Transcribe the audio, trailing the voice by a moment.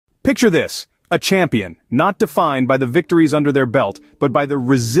Picture this, a champion, not defined by the victories under their belt, but by the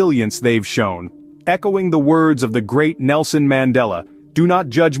resilience they've shown. Echoing the words of the great Nelson Mandela, "Do not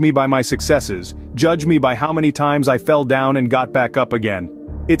judge me by my successes, judge me by how many times I fell down and got back up again."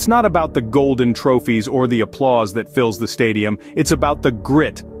 It's not about the golden trophies or the applause that fills the stadium, it's about the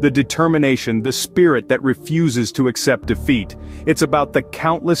grit, the determination, the spirit that refuses to accept defeat. It's about the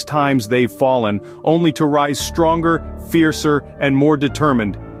countless times they've fallen, only to rise stronger, fiercer, and more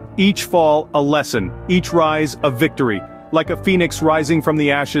determined. Each fall, a lesson, each rise, a victory. Like a phoenix rising from the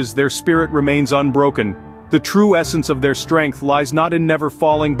ashes, their spirit remains unbroken. The true essence of their strength lies not in never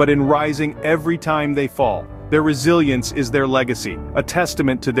falling but in rising every time they fall. Their resilience is their legacy, a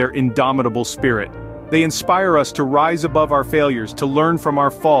testament to their indomitable spirit. They inspire us to rise above our failures, to learn from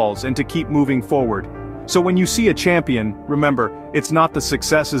our falls, and to keep moving forward. So when you see a champion, remember, it's not the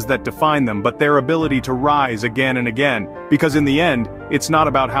successes that define them, but their ability to rise again and again. Because in the end, it's not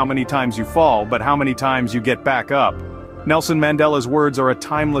about how many times you fall, but how many times you get back up. Nelson Mandela's words are a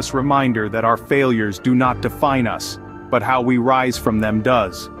timeless reminder that our failures do not define us, but how we rise from them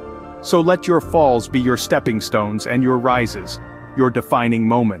does. So let your falls be your stepping stones and your rises, your defining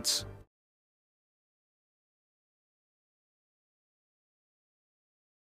moments.